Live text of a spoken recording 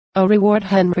O reward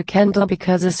Henry Kendall,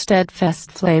 because a steadfast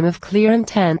flame of clear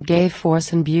intent gave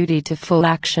force and beauty to full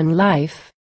action life.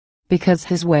 Because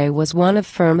his way was one of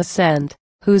firm ascent,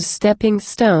 whose stepping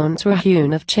stones were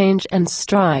hewn of change and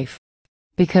strife.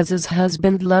 Because his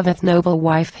husband loveth noble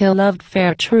wife, he loved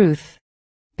fair truth.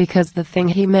 Because the thing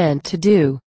he meant to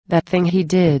do, that thing he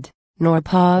did, nor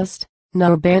paused,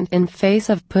 nor bent in face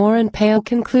of poor and pale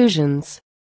conclusions.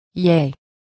 Yea.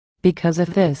 Because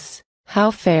of this, how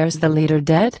fares the leader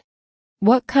dead?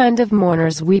 What kind of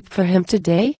mourners weep for him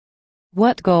today?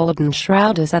 What golden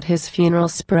shroud is at his funeral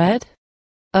spread?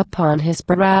 Upon his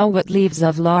brow what leaves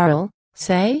of laurel,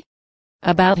 say?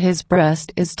 About his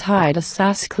breast is tied a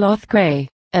sackcloth grey,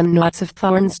 and knots of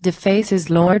thorns deface his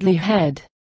lordly head.